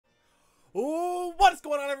Oh, what is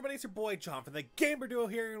going on, everybody? It's your boy John from the GamerDuo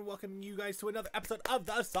here, and welcoming you guys to another episode of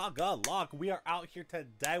the Sagalocke. We are out here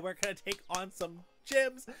today. We're gonna take on some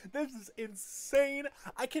gyms. This is insane.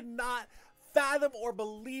 I cannot fathom or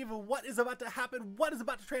believe what is about to happen, what is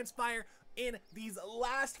about to transpire in these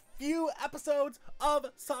last few episodes of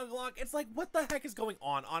Sagalocke. It's like, what the heck is going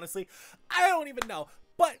on, honestly? I don't even know.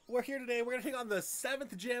 But we're here today. We're going to take on the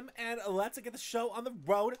 7th gym, and let's get the show on the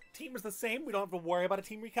road. Team is the same. We don't have to worry about a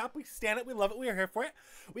team recap. We stand it. We love it. We are here for it.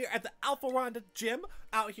 We are at the Alpha Ronda gym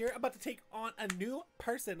out here, about to take on a new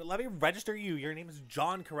person. Let me register you. Your name is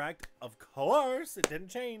John, correct? Of course. It didn't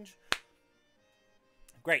change.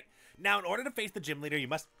 Great. Now, in order to face the gym leader, you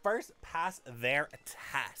must first pass their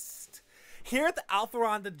test. Here at the Alpha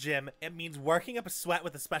Ronda gym, it means working up a sweat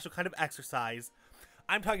with a special kind of exercise.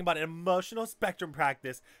 I'm talking about an emotional spectrum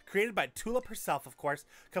practice created by Tulip herself, of course.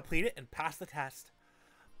 Complete it and pass the test.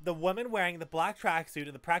 The woman wearing the black tracksuit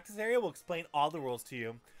in the practice area will explain all the rules to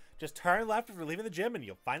you. Just turn left if you're leaving the gym and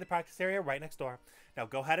you'll find the practice area right next door. Now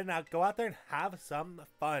go ahead and go out there and have some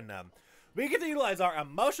fun. We get to utilize our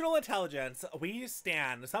emotional intelligence. We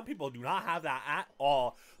stand. Some people do not have that at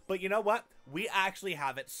all. But you know what? We actually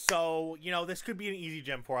have it. So, you know, this could be an easy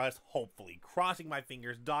gym for us, hopefully. Crossing my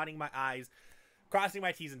fingers, dotting my I's. Crossing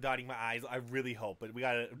my T's and dotting my I's. I really hope. But we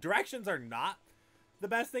gotta... Directions are not the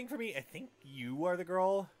best thing for me. I think you are the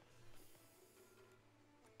girl.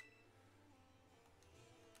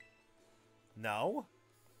 No?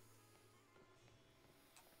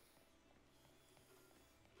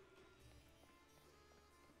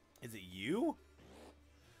 Is it you?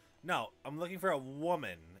 No, I'm looking for a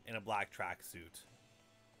woman in a black tracksuit.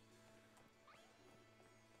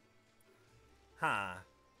 Huh.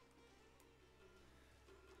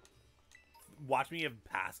 Watch me have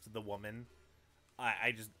passed the woman.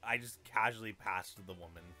 I just casually passed the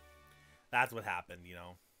woman. That's what happened, you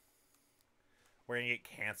know. We're gonna get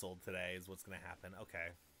canceled today is what's gonna happen. Okay.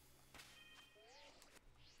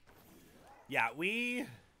 Yeah, we...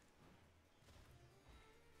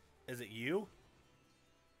 Is it you?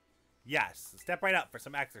 Yes. Step right up for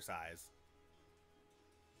some exercise.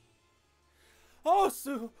 Oh,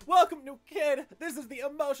 Sue! Welcome, new kid! This is the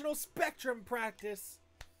emotional spectrum practice!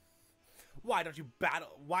 Why don't you battle?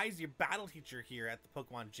 Why is your battle teacher here at the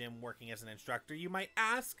Pokemon gym working as an instructor, you might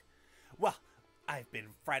ask? Well, I've been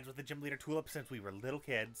friends with the gym leader Tulip since we were little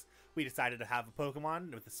kids. We decided to have a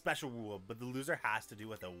Pokemon with a special rule, but the loser has to do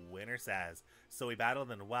what the winner says. So we battled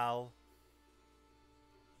and, well,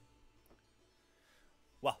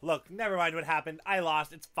 look, never mind what happened. I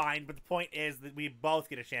lost. It's fine. But the point is that we both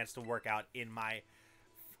get a chance to work out in my,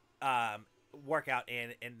 and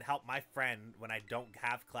help my friend when I don't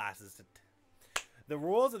have classes to... The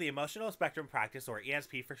rules of the emotional spectrum practice, or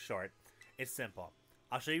ESP for short, is simple.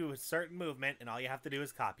 I'll show you a certain movement, and all you have to do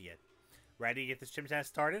is copy it. Ready to get this gym test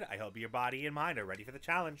started? I hope your body and mind are ready for the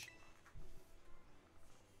challenge.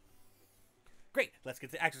 Great. Let's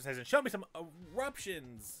get to exercise and show me some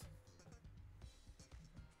eruptions.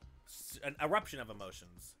 An eruption of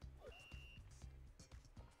emotions.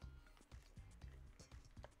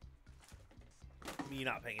 Me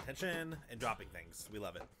not paying attention and dropping things. We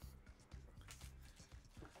love it.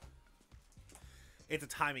 It's a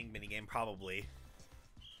timing minigame, probably.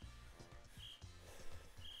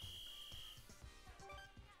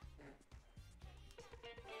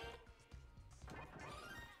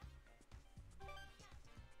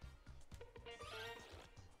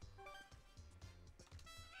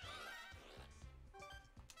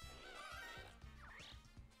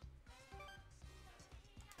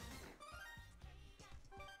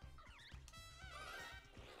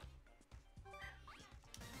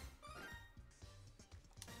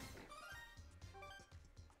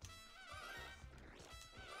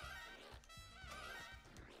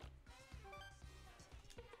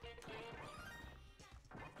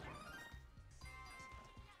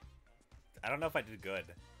 I don't know if I did good.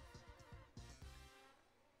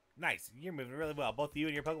 Nice. You're moving really well. Both you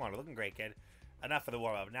and your Pokemon are looking great, kid. Enough for the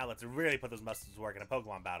warm-up. Now let's really put those muscles to work in a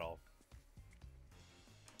Pokemon battle.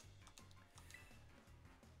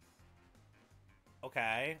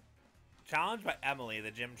 Okay. Challenged by Emily,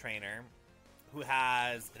 the gym trainer, who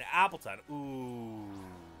has an Appleton. Ooh.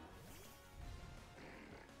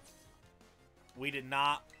 We did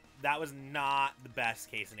not... That was not the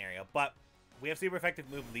best case scenario. But we have super effective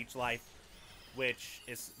move, Leech Life. Which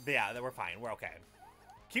is, yeah, we're fine. We're okay.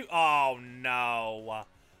 Cute. Oh, no.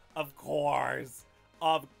 Of course.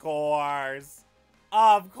 Of course.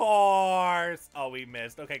 Of course. Oh, we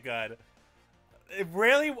missed. Okay, good. It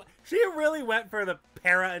really, she really went for the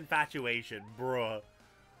para infatuation, bruh.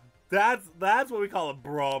 That's what we call a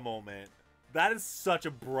bro moment. That is such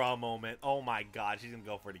a bra moment. Oh my god, she's gonna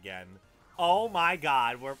go for it again. Oh my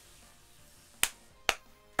god, we're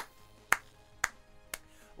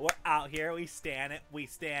out here. We stand it. We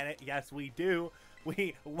stand it. Yes, we do.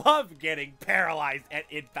 We love getting paralyzed and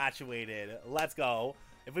infatuated. Let's go.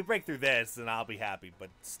 If we break through this, then I'll be happy. But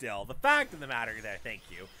still, the fact of the matter there, thank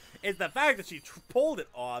you, is the fact that she pulled it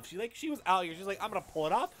off. She was out here. She's like, I'm gonna pull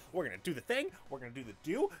it off. We're gonna do the thing. We're gonna do the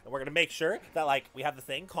do, and we're gonna make sure that like we have the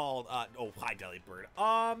thing called oh, hi Delibird.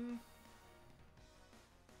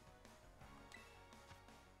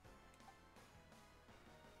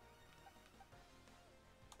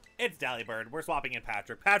 It's Delibird. We're swapping in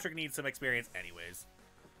Patrick. Patrick needs some experience anyways.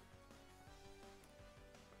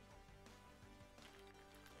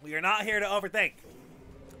 We are not here to overthink.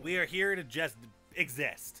 We are here to just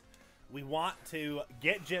exist. We want to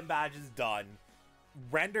get gym badges done,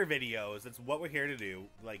 render videos. That's what we're here to do.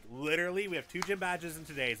 Like, literally, we have 2 gym badges in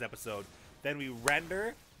today's episode. Then we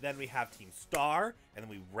render, then we have Team Star, and then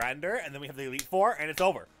we render, and then we have the Elite Four, and it's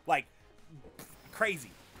over. Like,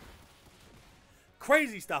 crazy.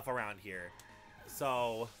 Crazy stuff around here.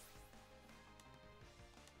 So...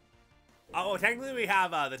 oh, technically we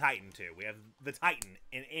have the Titan, too. We have the Titan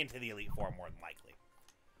into the Elite Four, more than likely.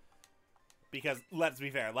 Because, let's be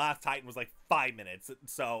fair, last Titan was like 5 minutes,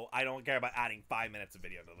 so I don't care about adding 5 minutes of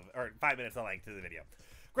video, or 5 minutes of length to the video.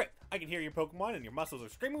 Great, I can hear your Pokemon and your muscles are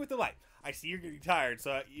screaming with delight. I see you're getting tired,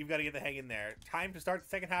 so you've got to get the hang in there. Time to start the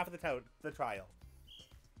second half of the trial.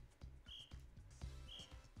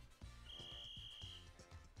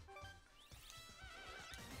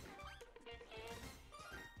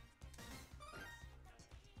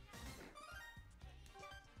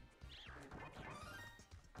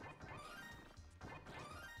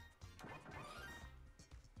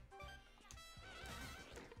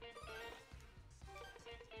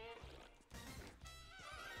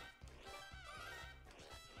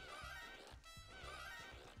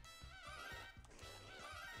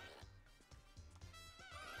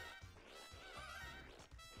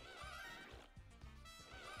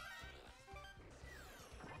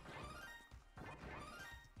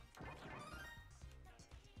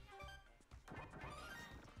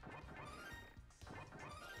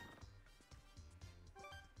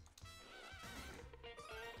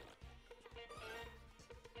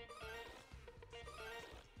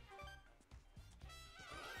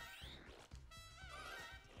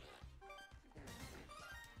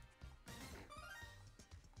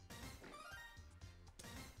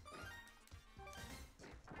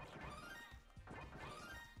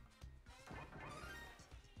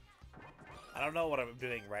 I don't know what I'm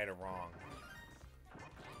doing right or wrong.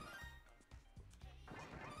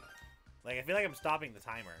 Like, I feel like I'm stopping the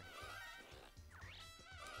timer.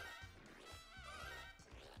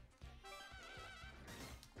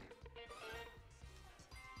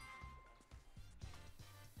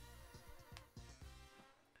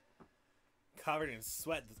 Covered in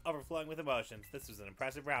sweat that's overflowing with emotions. This was an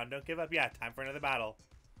impressive round. Don't give up yet. Time for another battle.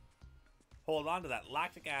 Hold on to that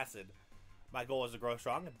lactic acid. My goal is to grow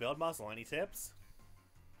strong and build muscle. Any tips?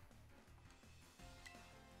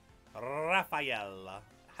 Raphael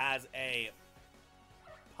has a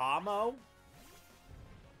Pomo.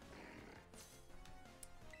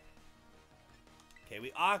 Okay,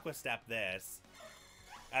 we Aqua Step this.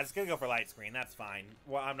 I was gonna go for Light Screen. That's fine.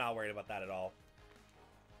 Well, I'm not worried about that at all.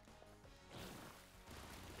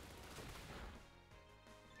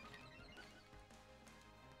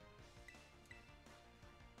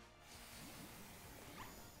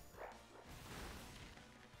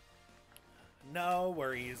 No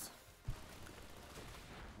worries.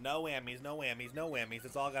 No whammies, no whammies, no whammies.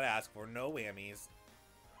 That's all I gotta ask for. No whammies.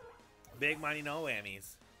 Big money, no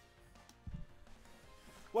whammies.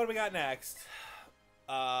 What do we got next?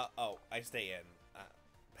 Oh, I stay in.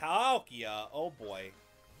 Palkia, oh boy.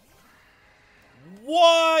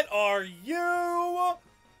 What are you?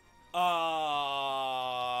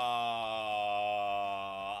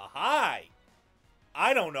 Hi.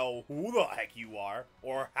 I don't know who the heck you are,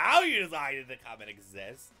 or how you decided to come and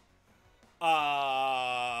exist.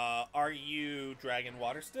 Are you Dragon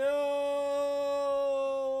Water still?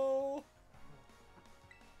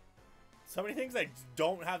 So many things I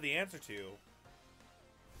don't have the answer to.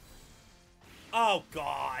 Oh,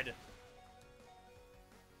 God.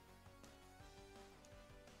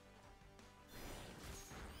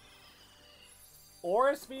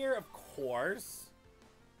 Aurasphere, of course.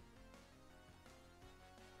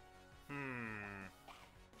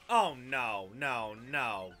 Oh, no, no,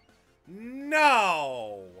 no.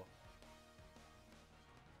 No!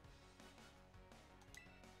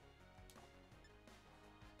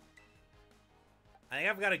 I think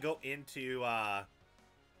I've got to go into, I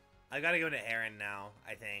got to go to Aaron now,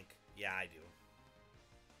 I think. Yeah, I do.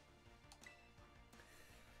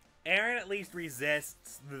 Aaron at least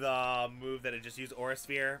resists the move that it just used, Aura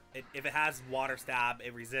Sphere. If it has Water Stab,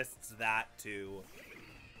 it resists that too.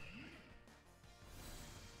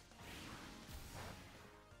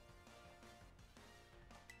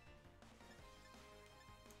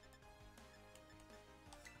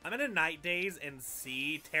 I'm gonna Night Daze and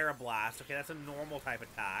see Terra Blast. Okay, that's a normal type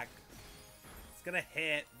attack. It's gonna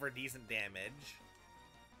hit for decent damage.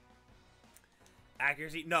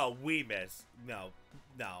 Accuracy? No, we miss. No.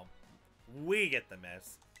 We get the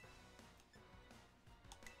miss.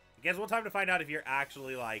 I guess we'll time to find out if you're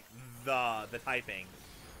actually, like, the typing.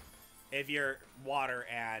 If you're water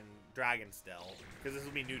and dragon still. Because this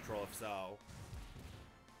will be neutral if so.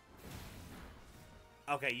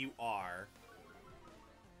 Okay, you are.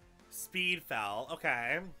 Speed fell.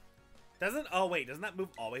 Okay. Oh wait, doesn't that move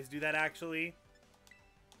always do that actually?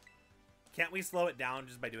 Can't we slow it down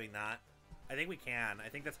just by doing that? I think we can. I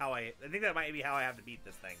think that might be how I have to beat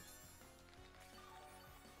this thing.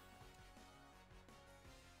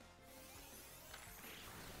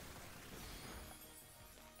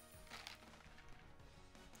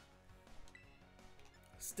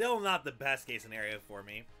 Still not the best case scenario for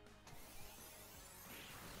me.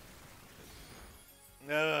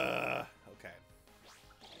 Okay.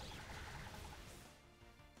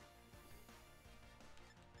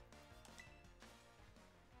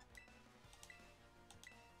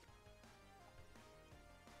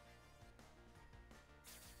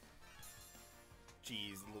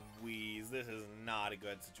 Jeez Louise, this is not a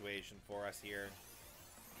good situation for us here.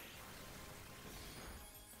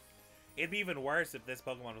 It'd be even worse if this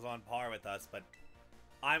Pokemon was on par with us, but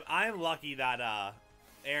I'm lucky that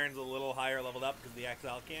Aaron's a little higher leveled up because of the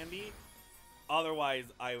XL candy. Otherwise,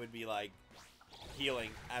 I would be like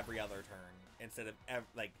healing every other turn instead of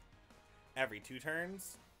every 2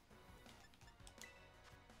 turns.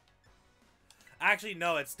 Actually,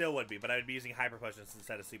 no, it still would be, but I would be using Hyper Potions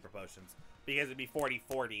instead of Super Potions because it'd be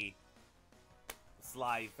 40-40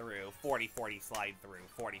 slide through, 40-40 slide through,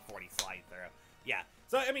 40-40 slide through. Yeah,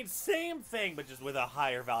 so I mean, same thing, but just with a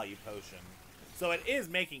higher value potion. So it is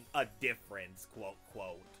making a difference, quote,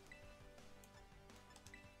 quote.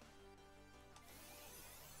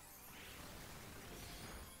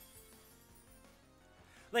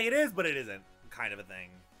 Like, it is, but it isn't kind of a thing.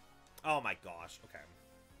 Oh my gosh, okay.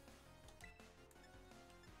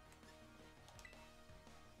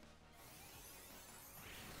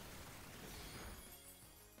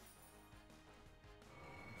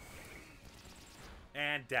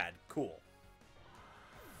 And dead. Cool.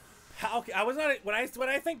 Palkia. I was not when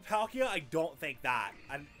I think Palkia, I don't think that.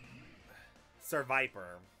 I'm Sir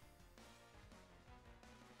Viper.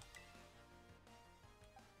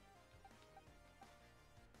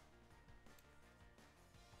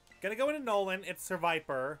 Gonna go into Nolan. It's Sir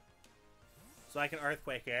Viper, so I can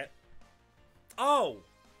Earthquake it. Oh,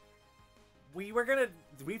 we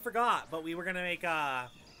forgot, but we were gonna make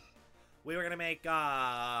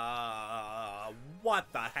what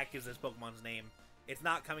the heck is this Pokemon's name? It's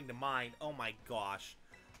not coming to mind. Oh my gosh.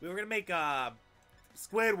 We were gonna make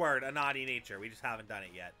Squidward a naughty nature. We just haven't done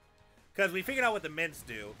it yet. Because we figured out what the mints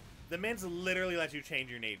do. The mints literally let you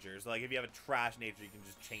change your natures. Like, if you have a trash nature, you can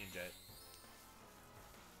just change it.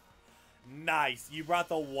 Nice. You brought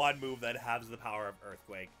the one move that has the power of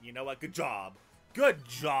Earthquake. You know what? Good job. Good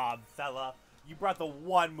job, fella. You brought the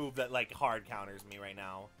one move that, like, hard counters me right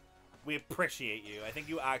now. We appreciate you. I think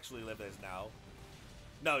you actually live this now.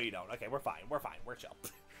 No, you don't. Okay, we're fine. We're fine. We're chill.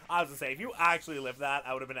 I was gonna say, if you actually lived that,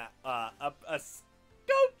 I would have been a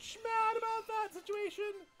scotch mad about that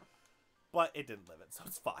situation. But it didn't live it, so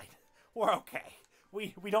it's fine. We're okay.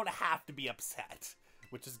 We don't have to be upset,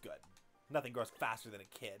 which is good. Nothing grows faster than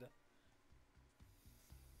a kid.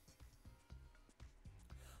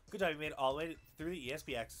 Good job. You made it all the way through the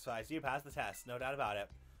ESP exercise. You passed the test, no doubt about it.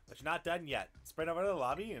 But you're not done yet. Sprint over to the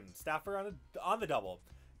lobby and staff her on the double,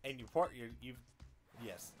 and you report you've.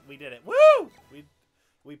 Yes, we did it. Woo!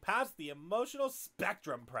 We passed the emotional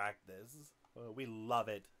spectrum practice. We love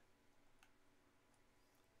it.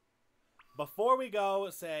 Before we go,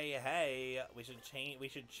 say, hey, we should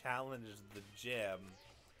challenge the gym.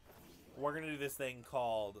 We're gonna do this thing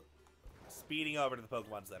called speeding over to the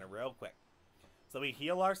Pokemon Center real quick. So we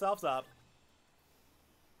heal ourselves up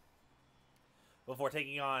before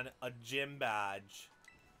taking on a gym badge.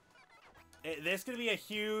 This could be a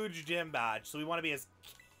huge gym badge, so we want to be as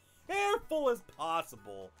careful as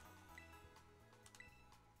possible.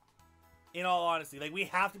 In all honesty, like, we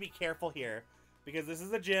have to be careful here because this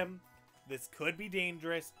is a gym. This could be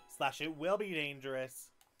dangerous. Slash it will be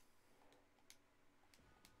dangerous.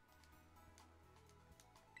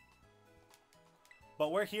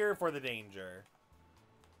 But we're here for the danger.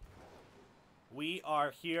 We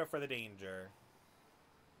are here for the danger.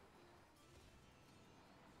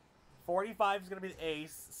 45 is going to be the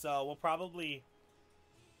ace, so we'll probably...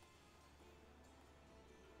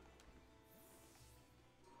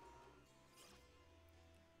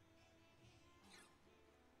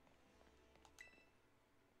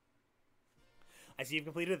 I see you've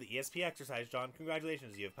completed the ESP exercise, John.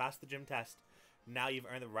 Congratulations, you have passed the gym test. Now you've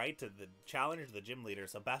earned the right to the challenge of the gym leader,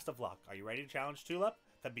 so best of luck. Are you ready to challenge Tulip,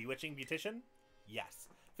 the bewitching beautician? Yes.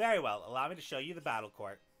 Very well. Allow me to show you the battle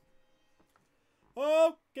court.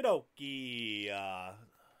 Okie dokie.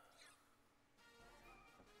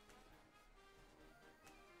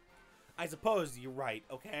 I suppose you're right,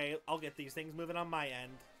 okay? I'll get these things moving on my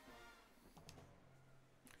end.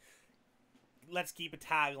 Let's keep a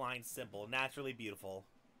tagline simple. Naturally beautiful.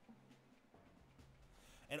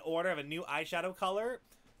 An order of a new eyeshadow color.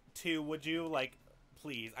 2, would you, like,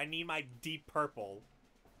 please. I need my deep purple.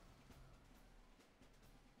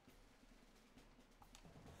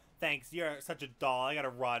 Thanks, you're such a doll. I gotta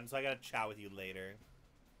run, so I gotta chat with you later.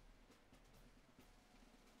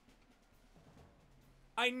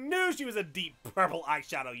 I knew she was a deep purple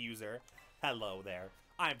eyeshadow user. Hello there.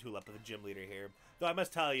 I'm Tulip, the gym leader here. Though I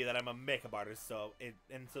must tell you that I'm a makeup artist, so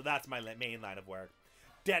that's my main line of work.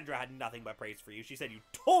 Dendra had nothing but praise for you. She said you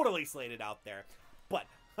totally slayed it out there. But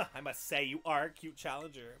I must say you are a cute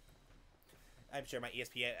challenger. I'm sure my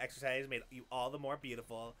ESP exercise made you all the more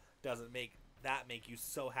beautiful. Doesn't that make you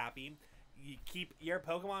so happy? You keep your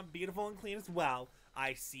Pokemon beautiful and clean as well.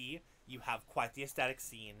 I see you have quite the aesthetic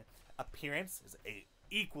scene. Appearance is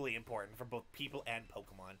equally important for both people and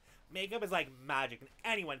Pokemon. Makeup is like magic, and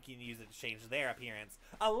anyone can use it to change their appearance.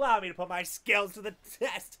 Allow me to put my skills to the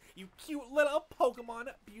test, you cute little Pokemon.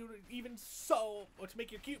 To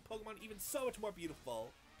make your cute Pokemon even so much more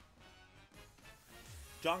beautiful.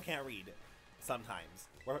 John can't read. Sometimes.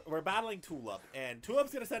 We're battling Tulip, and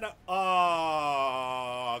Tulip's gonna send out...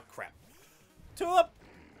 Oh, crap. Tulip,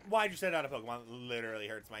 why'd you send out a Pokemon that literally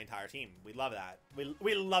hurts my entire team? We love that.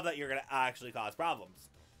 We love that you're gonna actually cause problems.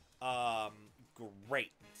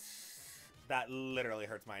 Great. That literally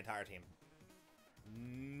hurts my entire team.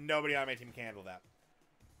 Nobody on my team can handle that.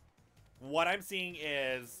 What I'm seeing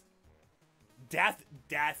is death,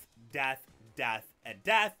 death, death, death, and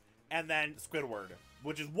death, and then Squidward.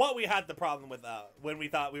 Which is what we had the problem with when we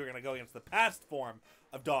thought we were going to go against the past form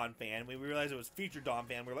of Donphan. We realized it was featured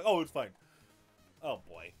Donphan. We were like, oh, it's fine. Oh,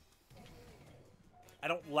 boy. I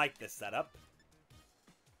don't like this setup.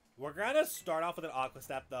 We're going to start off with an Aqua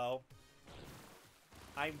Step, though.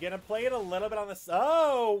 I'm going to play it a little bit on this.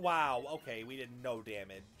 Oh, wow. Okay, we did no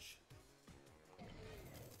damage.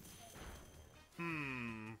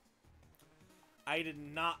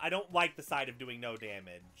 I don't like the side of doing no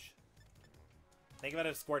damage. Think about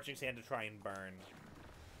a Scorching Sand to try and burn.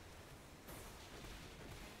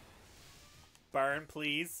 Burn,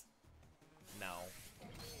 please. No.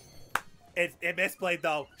 It misplayed,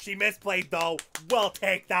 though. She misplayed, though. We'll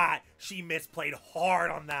take that. She misplayed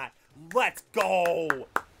hard on that. Let's go.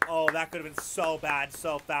 Oh, that could have been so bad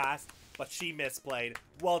so fast. But she misplayed.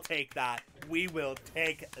 We'll take that. We will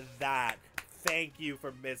take that. Thank you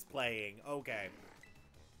for misplaying. Okay.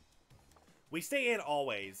 We stay in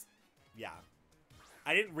always. Yeah.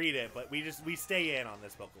 I didn't read it, but we stay in on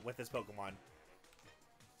this with this Pokemon.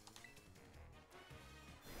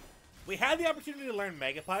 We had the opportunity to learn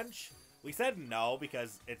Mega Punch. We said no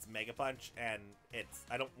because it's Mega Punch and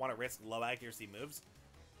I don't want to risk low accuracy moves.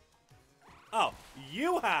 Oh,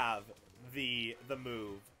 you have the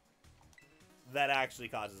move that actually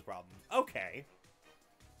causes problems. Okay.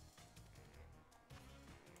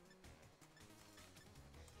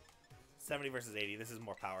 $70 versus 80. This is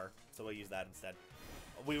more power, so we'll use that instead.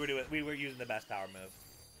 We were using the best power move.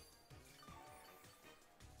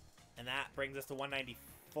 And that brings us to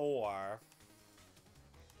 194.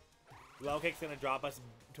 Low kick's gonna drop us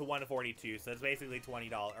to 142, so it's basically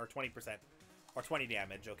 $20 or 20% or 20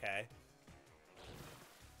 damage, okay.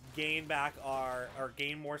 Gain back or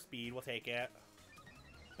gain more speed, we'll take it.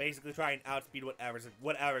 Basically try and outspeed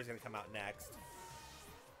whatever's gonna come out next.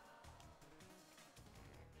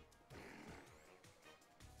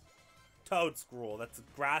 Toad Scroll. That's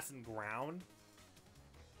grass and ground.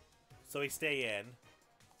 So we stay in.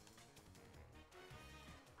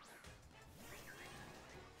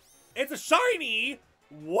 It's a shiny!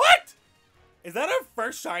 What? Is that our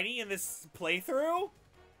first shiny in this playthrough?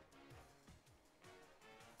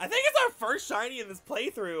 I think it's our first shiny in this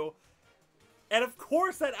playthrough. And of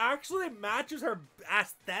course, that actually matches her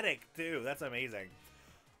aesthetic, too. That's amazing.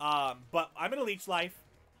 But I'm going to Leech Life.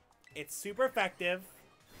 It's super effective.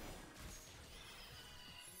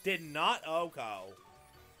 Did not OHKO.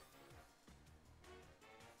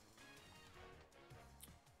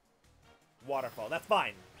 Waterfall. That's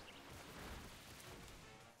fine.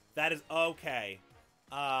 That is okay.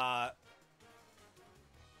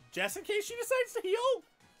 Just in case she decides to heal?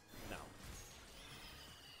 No.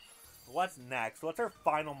 What's next? What's our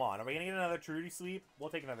final mon? Are we going to get another Trudy Sweep? We'll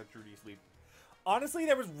take another Trudy Sweep. Honestly,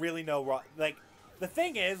 there was really no... Like, the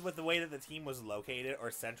thing is, with the way that the team was located or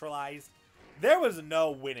centralized, there was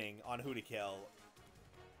no winning on who to kill.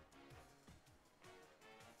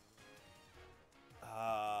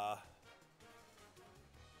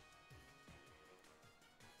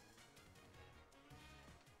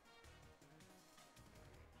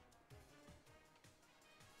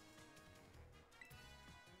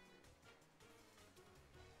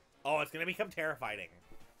 Oh, it's going to become terrifying.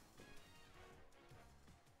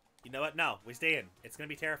 You know what? No, we stay in. It's going to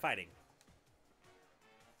be terrifying.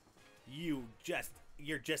 You're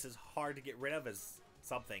just as hard to get rid of as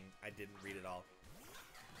something. I didn't read it all.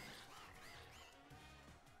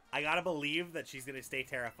 I gotta believe that she's gonna stay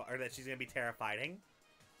terrified, or that she's gonna be terrifying.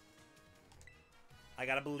 I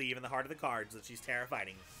gotta believe in the heart of the cards that she's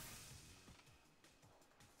terrifying.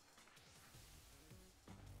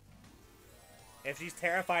 If she's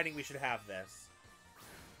terrifying, we should have this.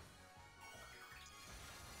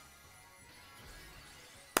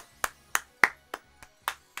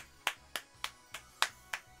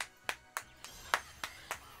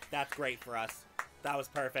 That's great for us. That was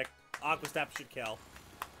perfect. Aqua Step should kill.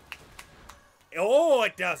 Oh,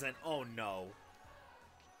 it doesn't. Oh, no.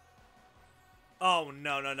 Oh,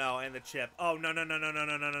 no, no, no. And the chip. Oh, no, no, no, no, no,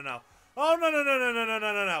 no, no, no, no. Oh, no, no, no, no, no, no,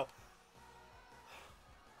 no, no, no.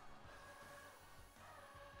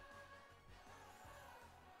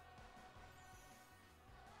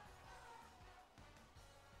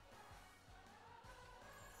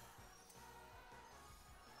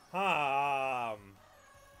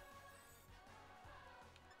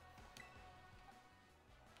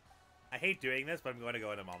 I hate doing this, but I'm going to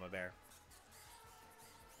go into Mama Bear.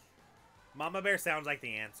 Mama Bear sounds like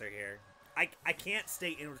the answer here. I can't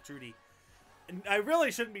stay in with Trudy. And I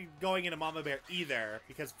really shouldn't be going into Mama Bear either,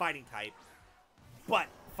 because fighting type. But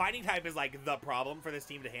fighting type is like the problem for this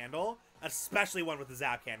team to handle, especially one with the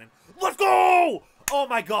Zap Cannon. Let's go! Oh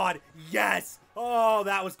my god, yes! Oh,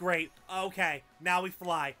 that was great. Okay, now we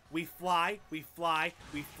fly. We fly, we fly,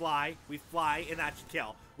 we fly, we fly, and that should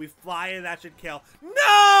kill. We fly and that should kill.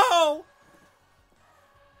 No!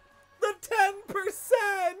 The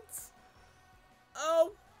 10%!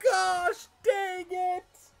 Oh gosh, dang it!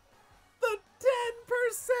 The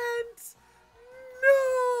 10%!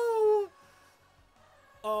 No!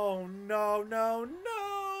 Oh no, no,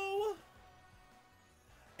 no!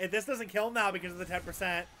 If this doesn't kill now because of the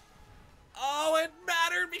 10%. Oh, it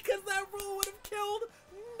mattered because that roll would have killed.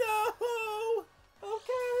 No!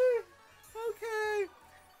 Okay. Okay.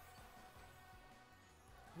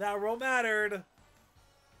 That roll mattered.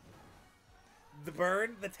 The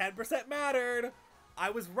burn, the 10% mattered. I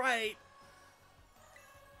was right.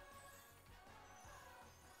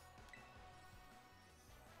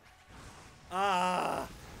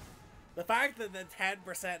 The fact that the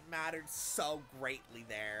 10% mattered so greatly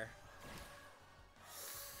there.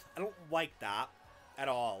 I don't like that at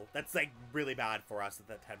all. That's like really bad for us at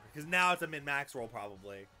that 10%. Because now it's a min-max roll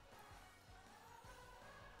probably.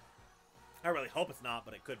 I really hope it's not,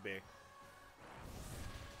 but it could be.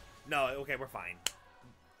 No, okay, we're fine.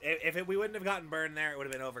 We wouldn't have gotten burned there, it would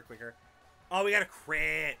have been over quicker. Oh, we got a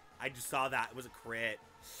crit. I just saw that. It was a crit.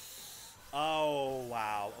 Oh,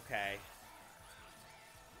 wow. Okay.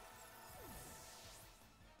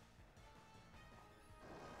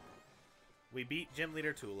 We beat Gym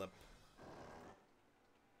Leader Tulip.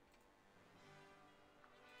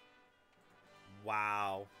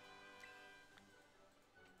 Wow.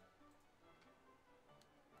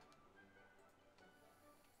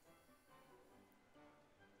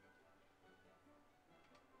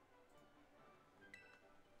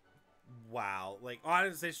 Wow. Like,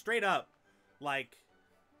 honestly, straight up, like,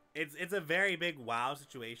 it's a very big wow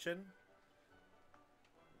situation.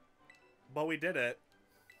 But we did it.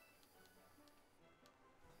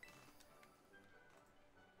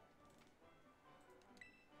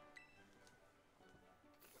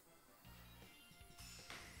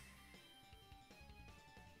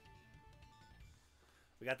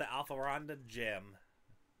 We got the Alpha Ronda Gym.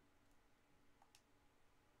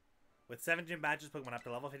 With 7 gym badges, Pokemon up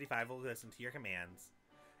to level 55 will listen to your commands.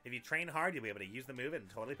 If you train hard, you'll be able to use the move in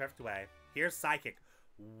a totally perfect way. Here's Psychic.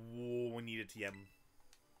 Whoa, we need a TM.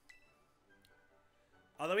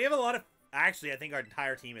 Although we have a lot of... Actually, I think our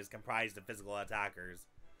entire team is comprised of physical attackers.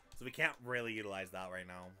 So we can't really utilize that right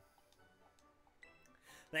now.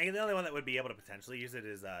 I think the only one that would be able to potentially use it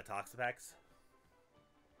is Toxapex.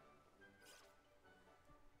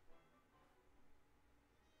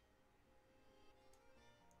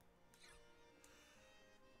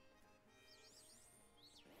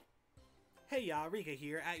 Hey y'all, Rika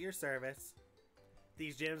here at your service.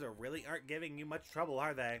 These gyms really aren't giving you much trouble,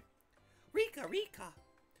 are they? Rika!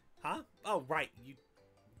 Huh? Oh, right.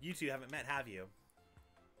 You two haven't met, have you?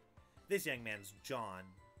 This young man's John.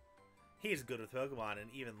 He's good with Pokemon,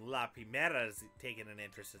 and even La Primera's taken an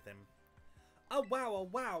interest in him. Oh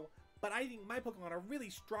wow. But I think my Pokemon are really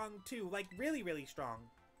strong too. Like, really, really strong.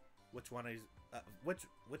 Which one is...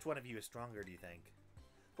 which one of you is stronger, do you think?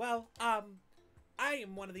 Well, I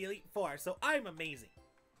am one of the Elite Four, so I'm amazing.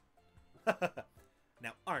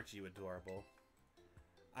 Now, aren't you adorable?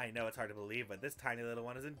 I know it's hard to believe, but this tiny little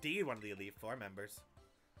one is indeed one of the Elite Four members.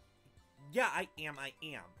 Yeah, I am.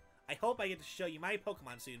 I hope I get to show you my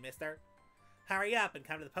Pokemon soon, mister. Hurry up and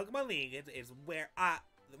come to the Pokemon League. It is where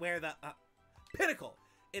the pinnacle.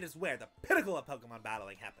 It is where the pinnacle of Pokemon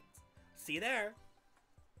battling happens. See you there.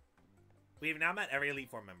 We've now met every Elite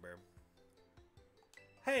Four member.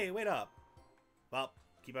 Hey, wait up. Well,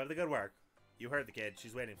 keep up the good work. You heard the kid.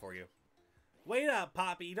 She's waiting for you. Wait up,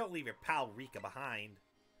 Poppy. Don't leave your pal Rika behind.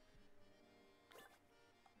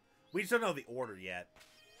 We just don't know the order yet.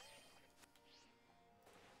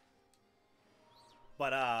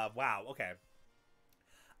 But, wow, okay.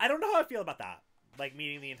 I don't know how I feel about that. Like,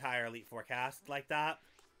 meeting the entire Elite Four cast like that.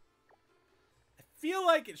 I feel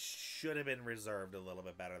like it should have been reserved a little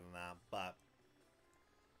bit better than that, but...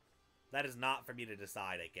 that is not for me to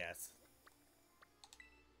decide, I guess.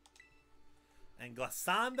 And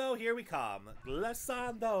Glissando, here we come.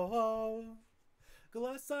 Glissando.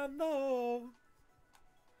 Glissando.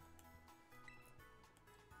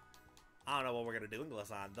 I don't know what we're going to do in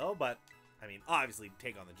Glissando, but... I mean, obviously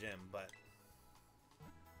take on the gym, but...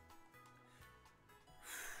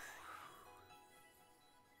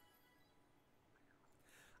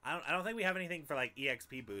 I don't think we have anything for, like,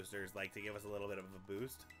 EXP boosters, like, to give us a little bit of a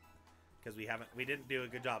boost. Because we didn't do a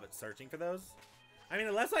good job at searching for those. I mean,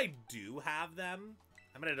 unless I do have them,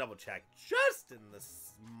 I'm going to double check just in the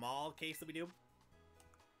small case that we do.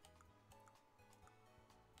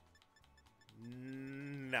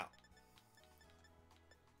 No.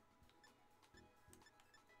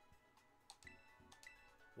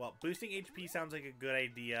 Well, boosting HP sounds like a good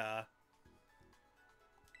idea.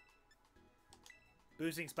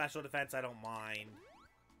 Boosting special defense, I don't mind.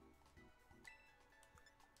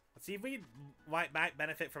 Let's see if we might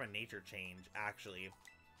benefit from a nature change, actually.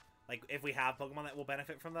 Like, if we have Pokemon that will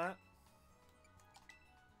benefit from that.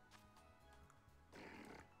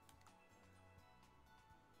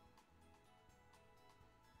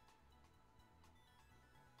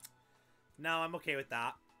 No, I'm okay with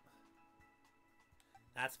that.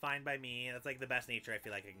 That's fine by me. That's like the best nature I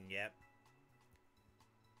feel like I can get.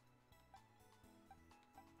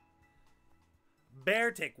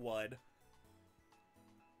 Beartic would.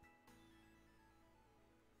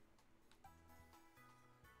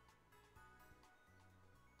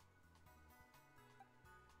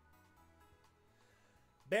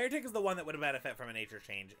 Beartic is the one that would benefit from a nature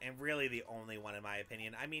change, and really the only one in my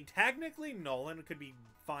opinion. I mean, technically Nolan could be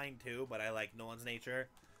fine too, but I like Nolan's nature.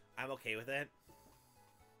 I'm okay with it.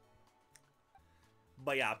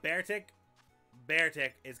 But yeah, Beartic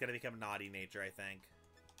is going to become naughty nature, I think.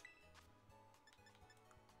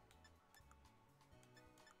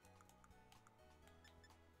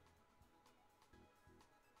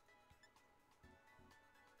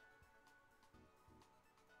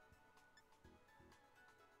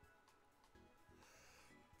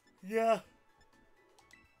 Yeah.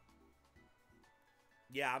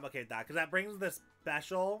 Yeah, I'm okay with that, because that brings the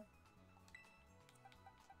special...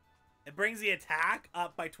 It brings the attack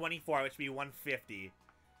up by 24, which would be 150.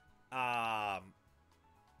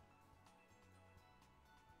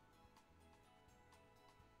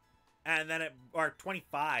 And then or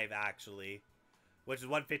 25, actually. Which is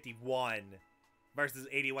 151 versus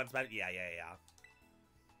 81 special. Yeah.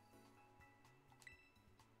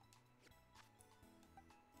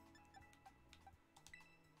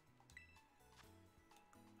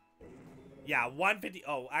 Yeah, 150.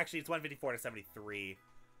 Oh, actually, it's 154 to 73.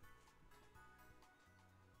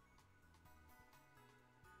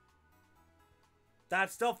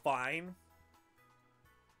 That's still fine.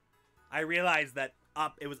 I realized that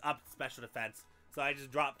it was up special defense So I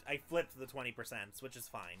flipped the 20%, which is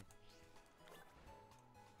fine.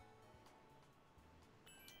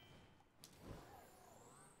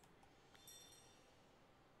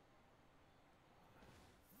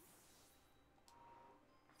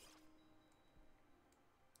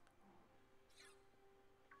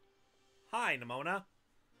 Hi, Nimona.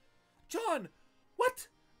 John! What?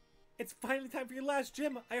 It's finally time for your last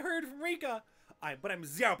gym. I heard from Rika. But I'm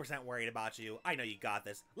 0% worried about you. I know you got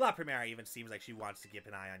this. La Primera even seems like she wants to keep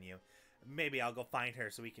an eye on you. Maybe I'll go find her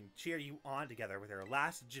so we can cheer you on together with her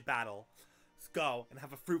last battle. Let's go and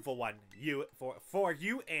have a fruitful one. For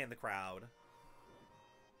you and the crowd.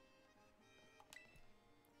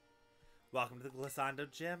 Welcome to the Glissando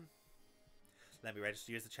Gym. Let me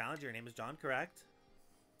register you as a challenger. Your name is John, correct?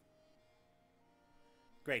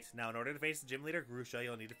 Great. Now, in order to face the gym leader, Grusha,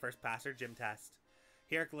 you'll need to first pass her gym test.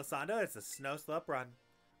 Here at Glissando, it's a snow slope run.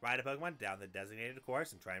 Ride a Pokemon down the designated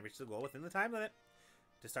course and try and reach the goal within the time limit.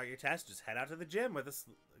 To start your test, just head out to the gym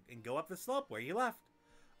and go up the slope where you left.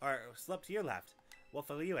 Or slope to your left. We'll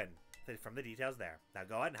fill you in from the details there. Now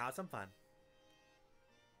go ahead and have some fun.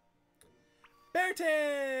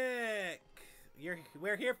 Beartic!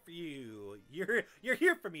 We're here for you. You're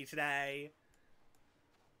here for me today.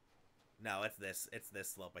 No, it's this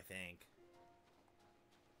slope, I think.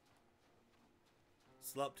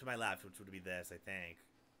 Slope to my left, which would be this, I think.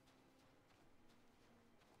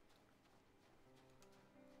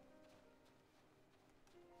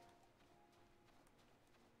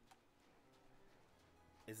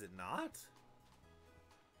 Is it not?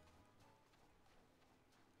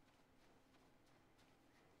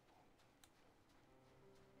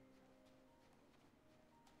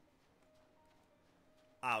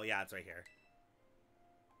 Oh, yeah, it's right here.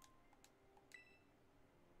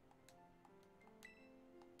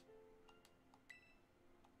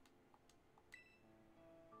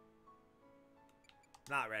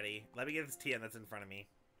 Not ready. Let me get this TN that's in front of me.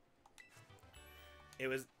 It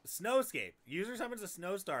was Snowscape. User summons a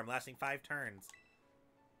snowstorm lasting 5 turns.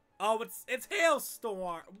 Oh, it's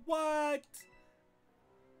Hailstorm. What?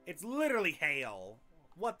 It's literally hail.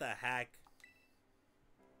 What the heck?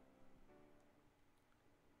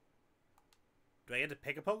 Do I get to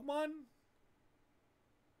pick a Pokemon?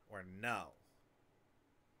 Or no?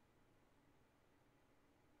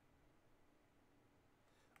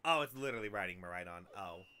 Oh, it's literally riding Miraidon.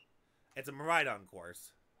 Oh. It's a Miraidon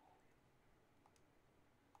course.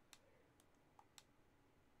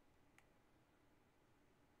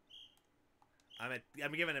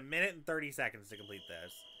 I'm given a minute and 30 seconds to complete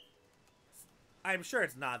this. I'm sure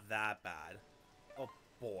it's not that bad. Oh,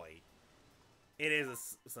 boy. It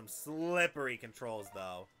is some slippery controls,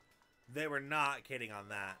 though. They were not kidding on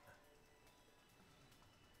that.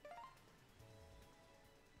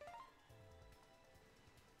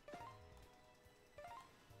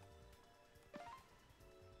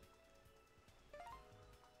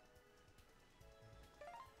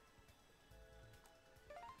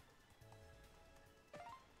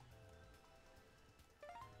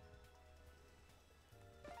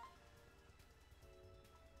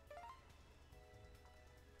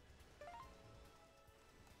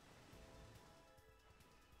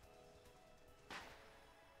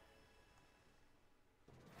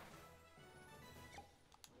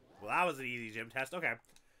 Well, that was an easy gym test. Okay.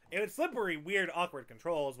 It was slippery, weird, awkward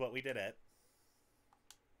controls, but we did it.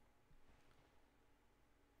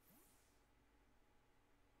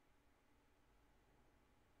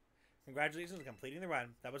 Congratulations on completing the run.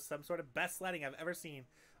 That was some sort of best sledding I've ever seen.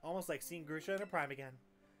 Almost like seeing Grusha in her prime again.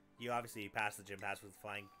 You obviously passed the gym pass with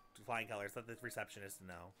flying colors. Let the receptionist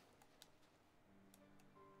know.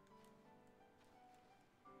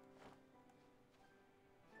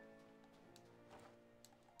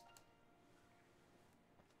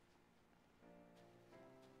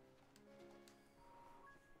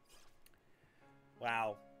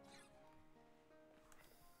 Wow.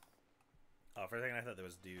 Oh, for a second I thought there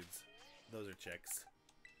was dudes. Those are chicks.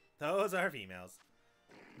 Those are females.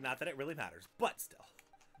 Not that it really matters, but still.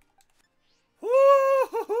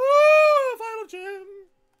 Woo-hoo-hoo! Final gym!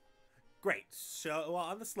 Great. So, well,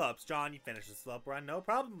 on the slopes, John, you finished the slope run, no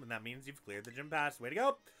problem. And that means you've cleared the gym pass. Way to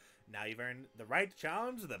go. Now you've earned the right to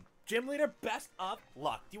challenge the gym leader. Best of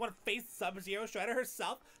luck. Do you want to face Sub-Zero Strider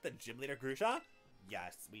herself, the gym leader Grusha?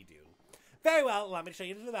 Yes, we do. Very well. Allow me to show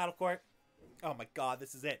you to the battle court. Oh my god,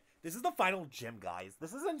 this is it. This is the final gym, guys.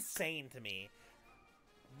 This is insane to me.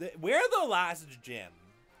 We're the last gym.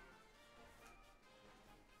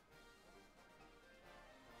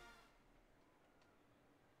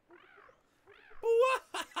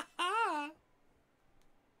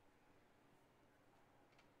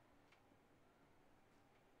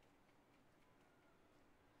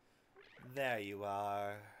 There you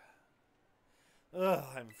are. Ugh,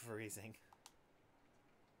 I'm freezing.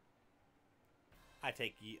 I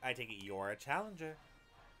take it you're a challenger.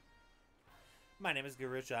 My name is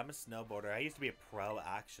Garusha. I'm a snowboarder. I used to be a pro,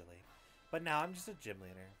 actually. But now I'm just a gym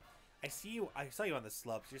leader. I saw you on the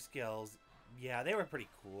slopes. Your skills, yeah, they were pretty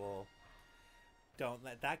cool. Don't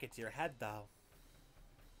let that get to your head, though.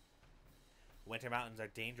 Winter mountains are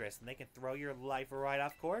dangerous, and they can throw your life right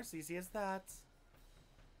off course. Easy as that.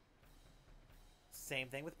 Same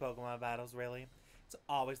thing with Pokemon battles, really. It's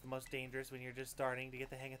always the most dangerous when you're just starting to get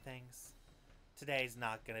the hang of things. Today's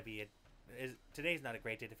not a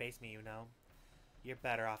great day to face me, you know. You're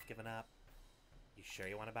better off giving up. You sure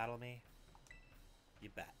you want to battle me? You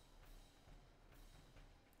bet.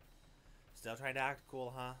 Still trying to act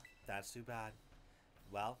cool, huh? That's too bad.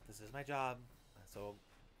 Well, this is my job, so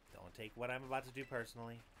don't take what I'm about to do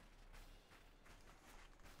personally.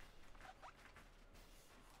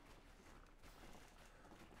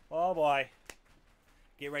 Oh boy.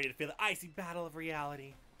 Get ready to feel the icy battle of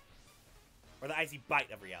reality. Or the icy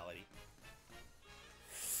bite of reality.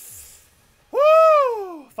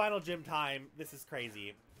 Woo! Final gym time. This is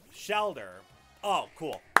crazy. Shelter. Oh,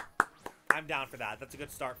 cool. I'm down for that. That's a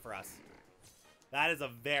good start for us. That is a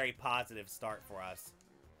very positive start for us.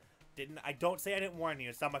 Don't say I didn't warn you.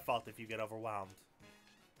 It's not my fault if you get overwhelmed.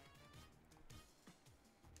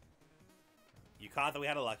 You caught that we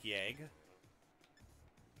had a lucky egg.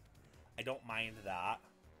 I don't mind that.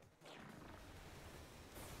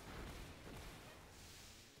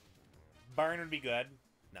 Burn would be good.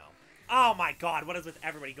 No. Oh my god, what is with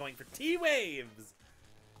everybody going for T-Waves?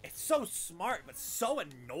 It's so smart, but so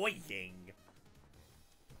annoying.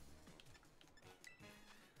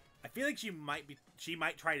 I feel like she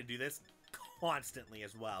might try to do this constantly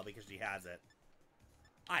as well because she has it.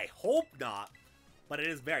 I hope not, but it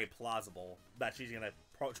is very plausible that she's gonna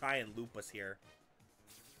try and loop us here.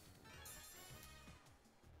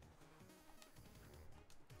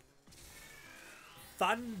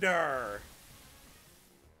 Thunder!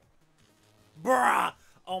 Bruh!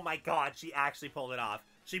 Oh my god, she actually pulled it off.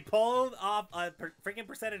 She pulled off a freaking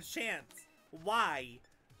percentage chance. Why?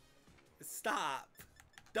 Stop.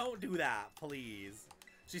 Don't do that, please.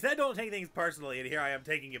 She said don't take things personally, and here I am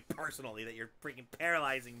taking it personally that you're freaking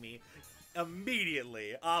paralyzing me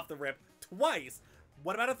immediately off the rip twice.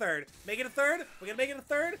 What about a third? Make it a third? We're gonna make it a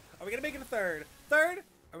third? Are we gonna make it a third? Third?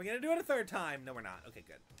 Are we gonna do it a third time? No, we're not. Okay,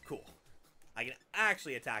 good. Cool. I can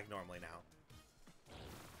actually attack normally now.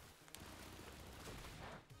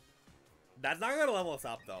 That's not gonna level us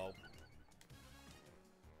up, though.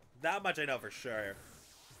 That much I know for sure.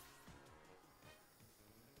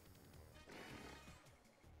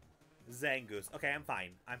 Zangoose. Okay, I'm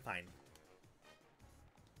fine. I'm fine.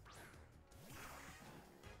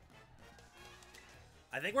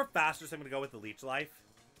 I think we're faster, so I'm gonna go with the Leech Life.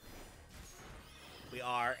 We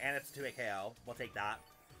are, and it's 2 KO. We'll take that.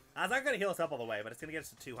 That's not gonna heal us up all the way, but it's gonna get us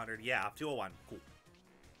to 200. Yeah, 201. Cool.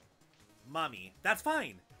 Mummy. That's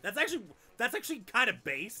fine. That's actually kind of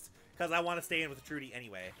based, because I want to stay in with Trudy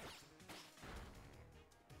anyway.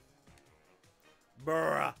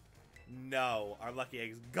 Bruh. No, our lucky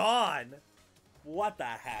egg's gone. What the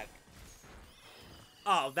heck?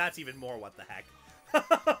 Oh, that's even more what the heck.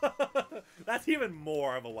 That's even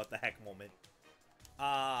more of a what the heck moment.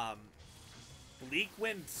 Bleak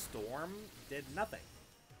Wind Storm did nothing.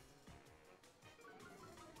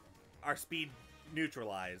 Our speed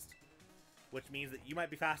neutralized, which means that you might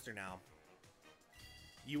be faster now.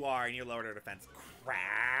 You are, and you lowered our defense.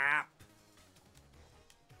 Crap.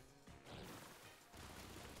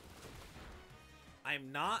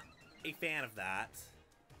 I'm not a fan of that.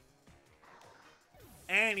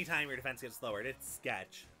 Anytime your defense gets lowered, it's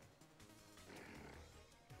sketch.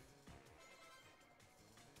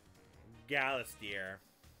 Galastier.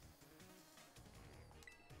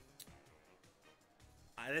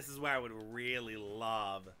 This is where I would really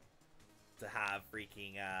love to have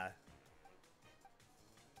freaking,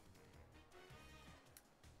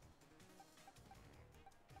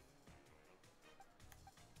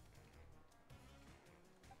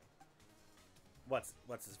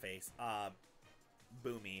 What's his face?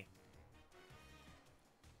 Boomy.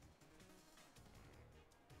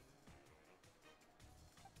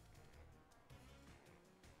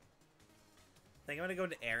 I think I'm gonna go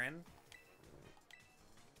to Aaron.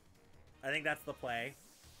 I think that's the play.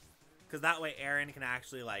 Because that way Aaron can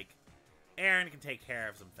actually, like... Aaron can take care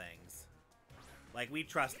of some things. Like, we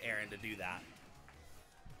trust Aaron to do that.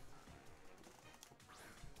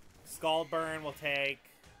 Scald Burn will take...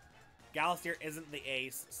 Galastier isn't the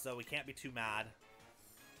ace, so we can't be too mad.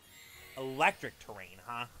 Electric Terrain,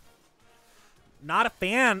 huh? Not a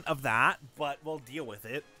fan of that, but we'll deal with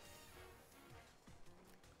it.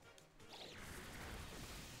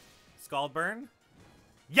 Scald burn.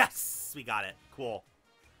 Yes! We got it. Cool.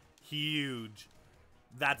 Huge.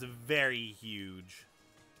 That's very huge.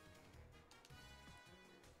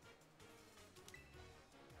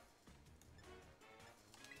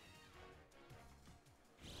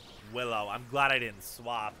 Willow. I'm glad I didn't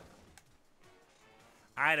swap.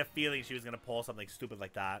 I had a feeling she was going to pull something stupid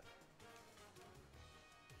like that.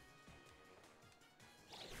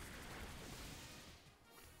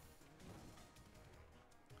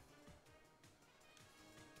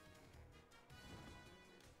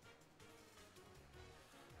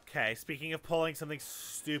 Okay, speaking of pulling something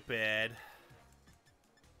stupid.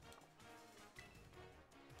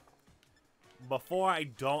 Before I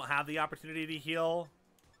don't have the opportunity to heal.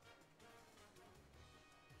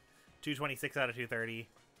 226 out of 230.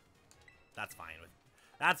 That's fine.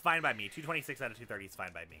 That's fine by me. 226 out of 230 is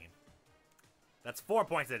fine by me. That's 4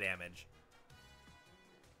 points of damage.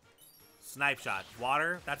 Snipe shot.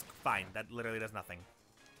 Water. That's fine. That literally does nothing.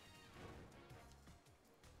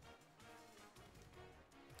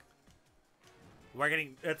 We're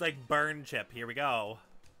getting... It's like burn chip. Here we go.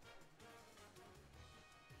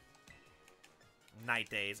 Night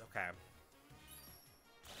Days. Okay.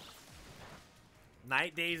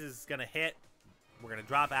 Night Days is going to hit. We're going to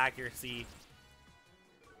drop accuracy.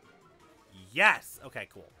 Yes! Okay,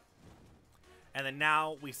 cool. And then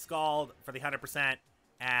now we Scald for the 100%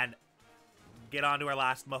 and get on to our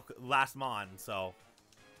last Mon, so...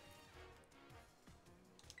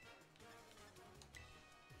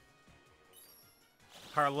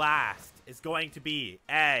 Her last is going to be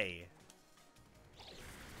a...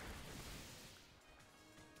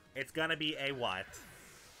 It's gonna be a what?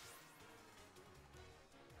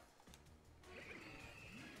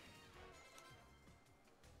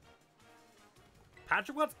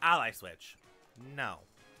 Patrick wants Ally Switch. No.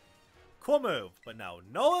 Cool move, but no.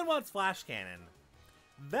 Nolan wants Flash Cannon.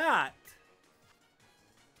 That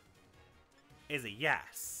is a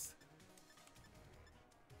yes.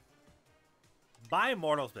 Buy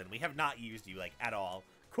Immortal Spin. We have not used you, like, at all.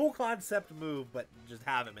 Cool concept move, but just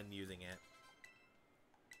haven't been using it.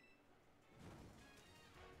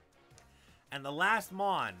 And the last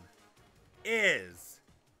Mon is...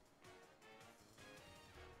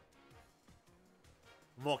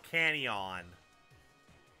 Volcanion.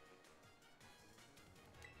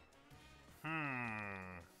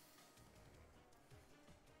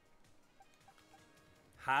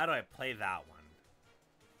 How do I play that one?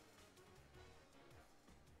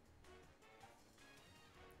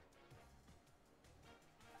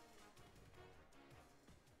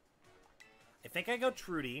 I think I go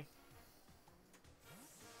Trudy.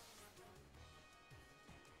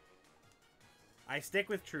 I stick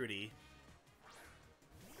with Trudy.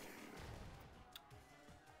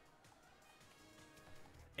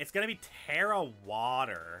 It's gonna be Terra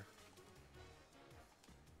Water.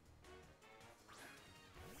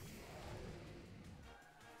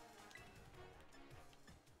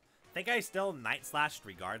 I think I still Night Slashed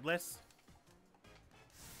regardless.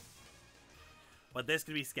 But this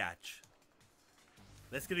could be sketch.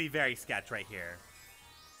 This could be very sketch right here.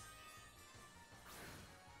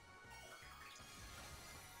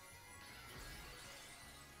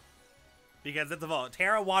 Because it's a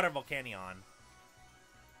Terra Water Volcanion.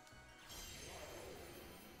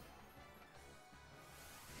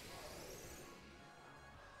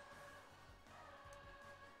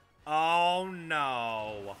 Oh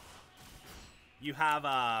no. You have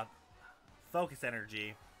a Focus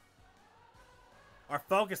Energy. Or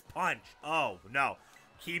Focus Punch. Oh no.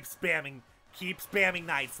 Keep spamming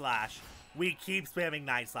Night Slash. We keep spamming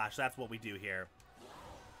Night Slash. That's what we do here.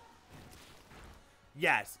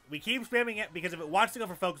 Yes, we keep spamming it because if it wants to go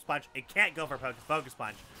for Focus Punch, it can't go for Focus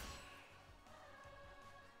Punch.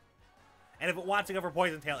 And if it wants to go for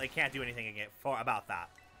Poison Tail, it can't do anything about that.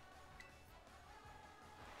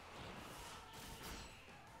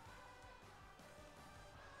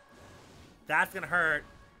 That's gonna hurt.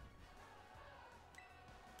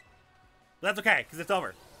 But that's okay, because it's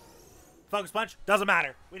over. Focus Punch, doesn't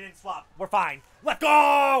matter. We didn't swap. We're fine. Let's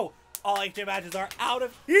go! All 8 gym badges are out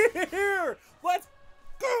of here! Let's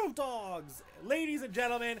go, dogs! Ladies and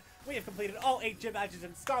gentlemen, we have completed all 8 gym badges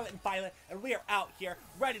in Scarlet and Violet, and we are out here,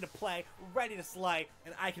 ready to play, ready to slay,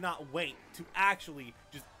 and I cannot wait to actually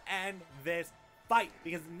just end this fight,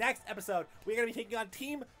 because next episode, we're going to be taking on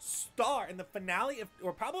Team Star in the finale,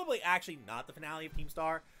 or probably actually not the finale of Team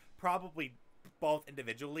Star, probably both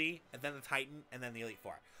individually, and then the Titan, and then the Elite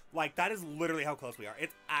Four. Like, that is literally how close we are.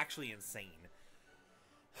 It's actually insane.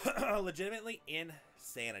 Legitimately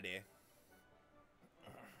insanity.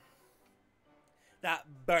 That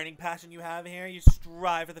burning passion you have here, you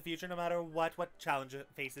strive for the future no matter what challenge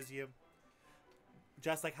faces you.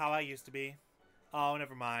 Just like how I used to be. Oh,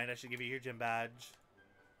 never mind. I should give you your gym badge.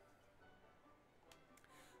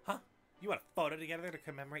 Huh? You want a photo together to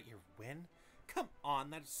commemorate your win? Come on,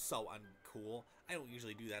 that's so uncool. I don't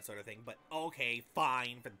usually do that sort of thing, but okay,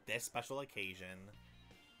 fine for this special occasion.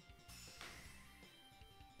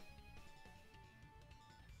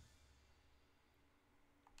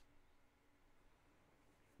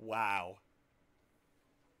 Wow.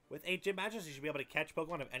 With 8 gym badges, you should be able to catch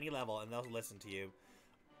Pokemon of any level, and they'll listen to you.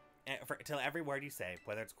 Until every word you say,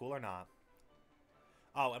 whether it's cool or not.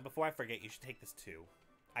 Oh, and before I forget, you should take this too.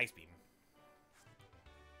 Ice Beam.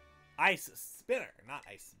 Ice Spinner, not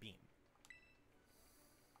Ice Beam.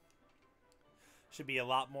 Should be a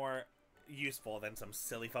lot more useful than some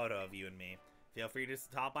silly photo of you and me. Feel free to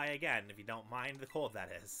stop by again if you don't mind the cold, that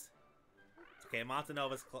is. It's okay,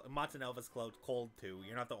 Montanova's cold too.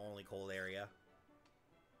 You're not the only cold area.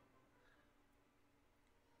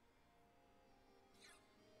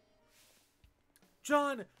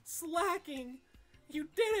 John, slacking! You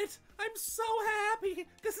did it! I'm so happy!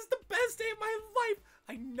 This is the best day of my life!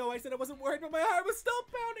 I know I said I wasn't worried, but my heart was still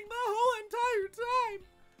pounding the whole entire time!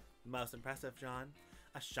 Most impressive, John.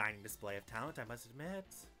 A shining display of talent, I must admit.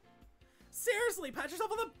 Seriously, pat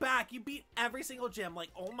yourself on the back! You beat every single gym,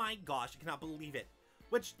 like, oh my gosh, I cannot believe it.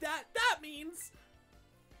 Which, that means...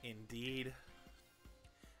 Indeed.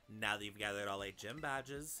 Now that you've gathered all 8 gym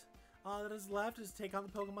badges, all that is left is to take on the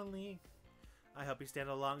Pokemon League. I hope you stand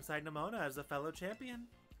alongside Nimona as a fellow champion.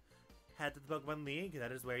 Head to the Pokemon League,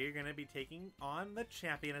 that is where you're going to be taking on the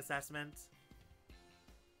champion assessment.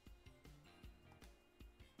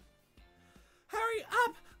 Hurry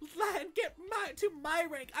up! Lad, get to my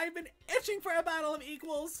rank! I've been itching for a battle of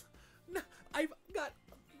equals! I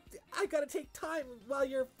gotta take time while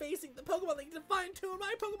you're facing the Pokemon League to fine-tune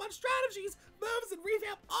my Pokemon strategies, moves, and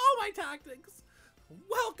revamp all my tactics!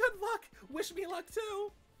 Well, good luck! Wish me luck,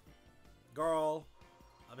 too! Girl,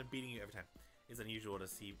 I've been beating you every time. It's unusual to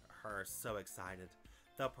see her so excited,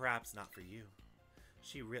 though perhaps not for you.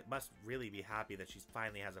 She must really be happy that she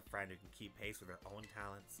finally has a friend who can keep pace with her own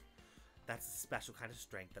talents. That's a special kind of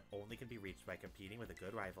strength that only can be reached by competing with a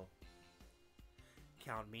good rival.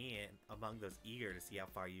 Count me in among those eager to see how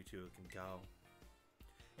far you two can go.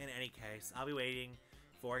 In any case, I'll be waiting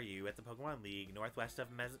for you at the Pokemon League northwest of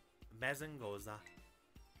Mezengoza.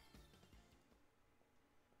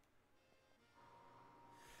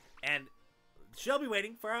 And she'll be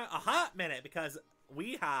waiting for a hot minute because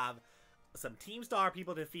we have some Team Star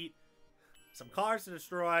people to defeat, some cars to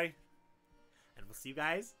destroy, and we'll see you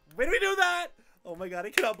guys when we do that! Oh my god,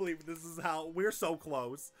 I cannot believe this is how we're so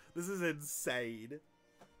close. This is insane.